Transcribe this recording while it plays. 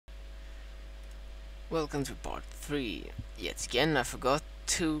Welcome to part 3. Yet again, I forgot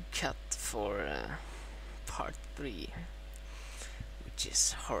to cut for part 3, which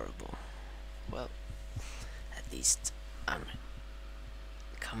is horrible. Well, at least I'm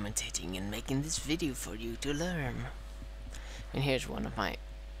commentating and making this video for you to learn. And here's one of my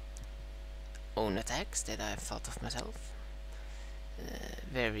own attacks that I've thought of myself.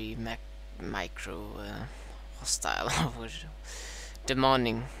 Very micro hostile or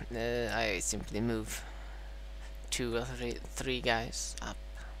demanding. I simply move 2 or 3 guys up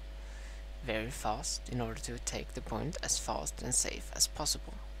very fast in order to take the point as fast and safe as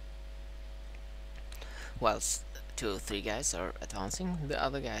possible. Whilst 2 or 3 guys are advancing, the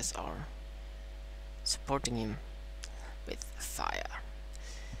other guys are supporting him with fire.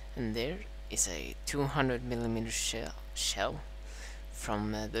 And there is a 200mm shell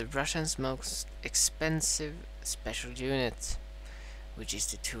from the Russians' most expensive special unit, which is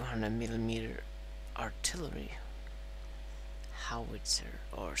the 200mm artillery howitzer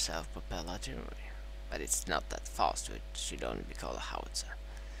or self-propelled artillery, but it's not that fast, so it should only be called a howitzer.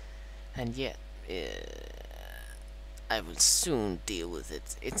 And yet I will soon deal with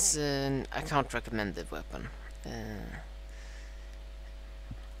it. It's I can't recommend the weapon.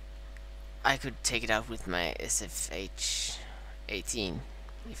 I could take it out with my SFH-18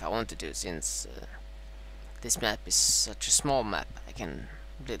 if I wanted to, since this map is such a small map. I can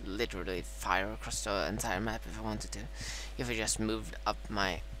literally fire across the entire map if I wanted to, if I just moved up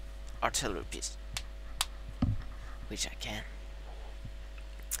my artillery piece, which I can.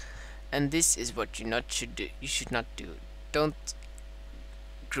 And this is what you should not do. Don't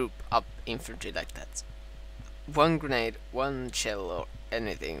group up infantry like that. One grenade, one shell or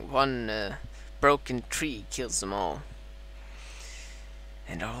anything, one broken tree kills them all,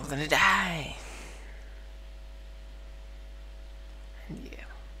 and they're all gonna die. And yeah.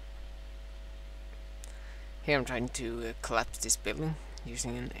 Here I'm trying to collapse this building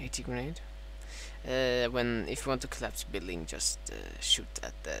using an AT grenade. If you want to collapse a building, just shoot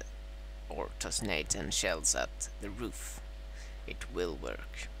at the or toss nades and shells at the roof. It will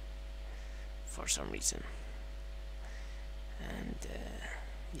work for some reason. And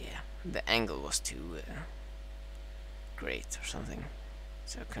yeah, the angle was too great or something,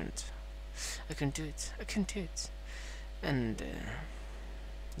 so I couldn't do it. And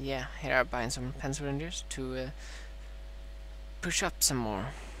yeah, here I'm buying some pencil rangers to push up some more,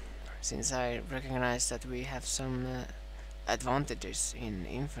 since I recognize that we have some advantages in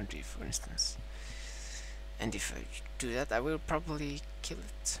infantry, for instance. And if I do that, I will probably kill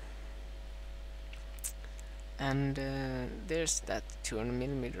it. And there's that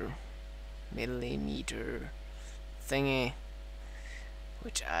 200mm thingy,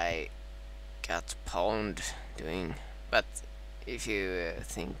 which I got pawned doing. But if you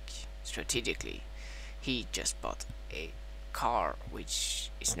think strategically, he just bought a car,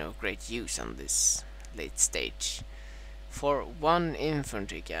 which is no great use on this late stage, for one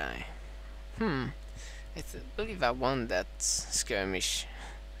infantry guy. I believe I won that skirmish.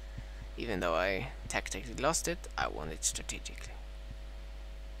 Even though I tactically lost it, I won it strategically.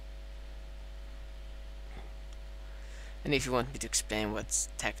 And if you want me to explain what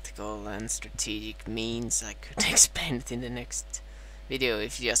tactical and strategic means, I could explain it in the next video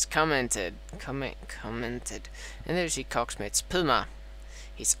if you just commented. And there you see Kaksmet's Puma.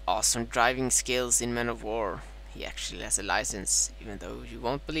 His awesome driving skills in Men of War. He actually has a license, even though you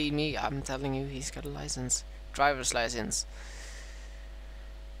won't believe me. I'm telling you, he's got a license, driver's license.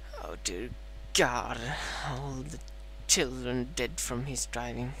 Oh dear God, all the children dead from his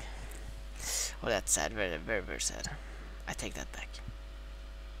driving. Oh, that's sad, very, very, very sad. I take that back.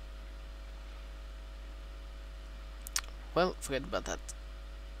 Well, forget about that.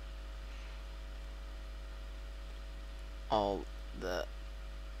 All the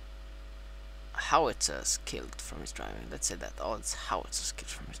howitzers killed from his driving. Let's say that all his howitzers killed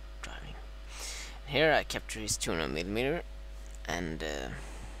from his driving. Here I capture his 200mm and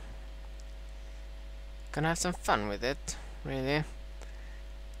gonna have some fun with it, really.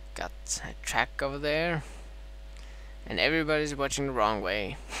 Got a track over there, and everybody's watching the wrong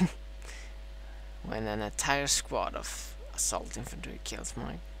way. When an entire squad of assault infantry kills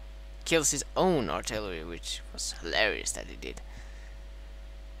his own artillery, which was hilarious that he did.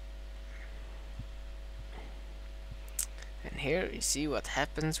 And here you see what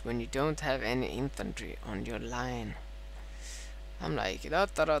happens when you don't have any infantry on your line. I'm like, da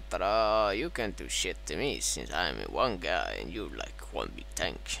da da da da, you can't do shit to me since I'm one guy and you're like one big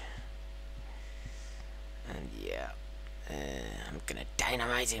tank. And yeah, I'm gonna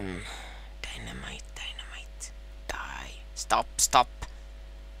dynamite him. Dynamite, die. Stop.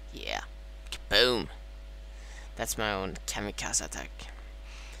 Yeah. Kaboom. That's my own kamikaze attack.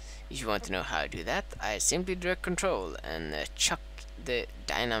 If you want to know how I do that, I simply direct control and chuck the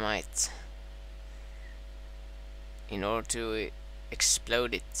dynamite in order to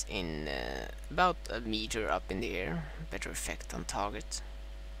explode it in about a meter up in the air. Better effect on target.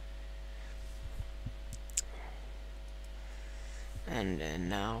 And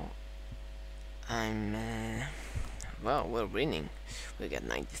now I'm well, we're winning. We got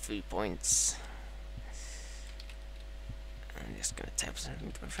 93 points. I'm just gonna type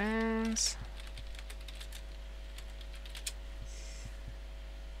something to my friends.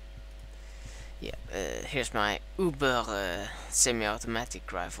 Yeah, here's my Uber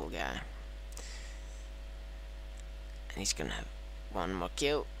semi-automatic rifle guy. And he's gonna have one more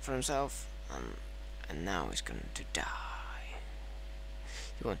kill for himself. And now he's going to die.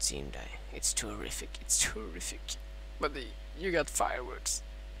 You won't see him die. It's too horrific. It's too horrific. But you got fireworks.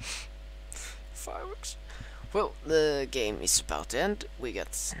 Fireworks. Well, the game is about to end. We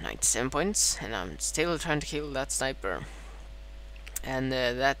got 97 points, and I'm still trying to kill that sniper. And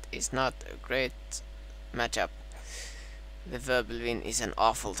that is not a great matchup. The verbal win is an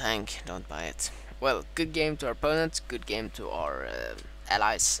awful tank. Don't buy it. Well, good game to our opponents. Good game to our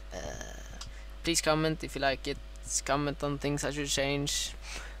allies. Please comment if you like it. Comment on things I should change.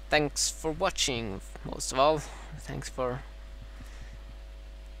 Thanks for watching, most of all. Thanks for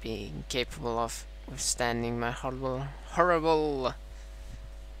being capable of withstanding my horrible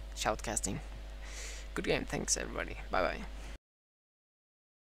shoutcasting. Good game, thanks everybody. Bye bye.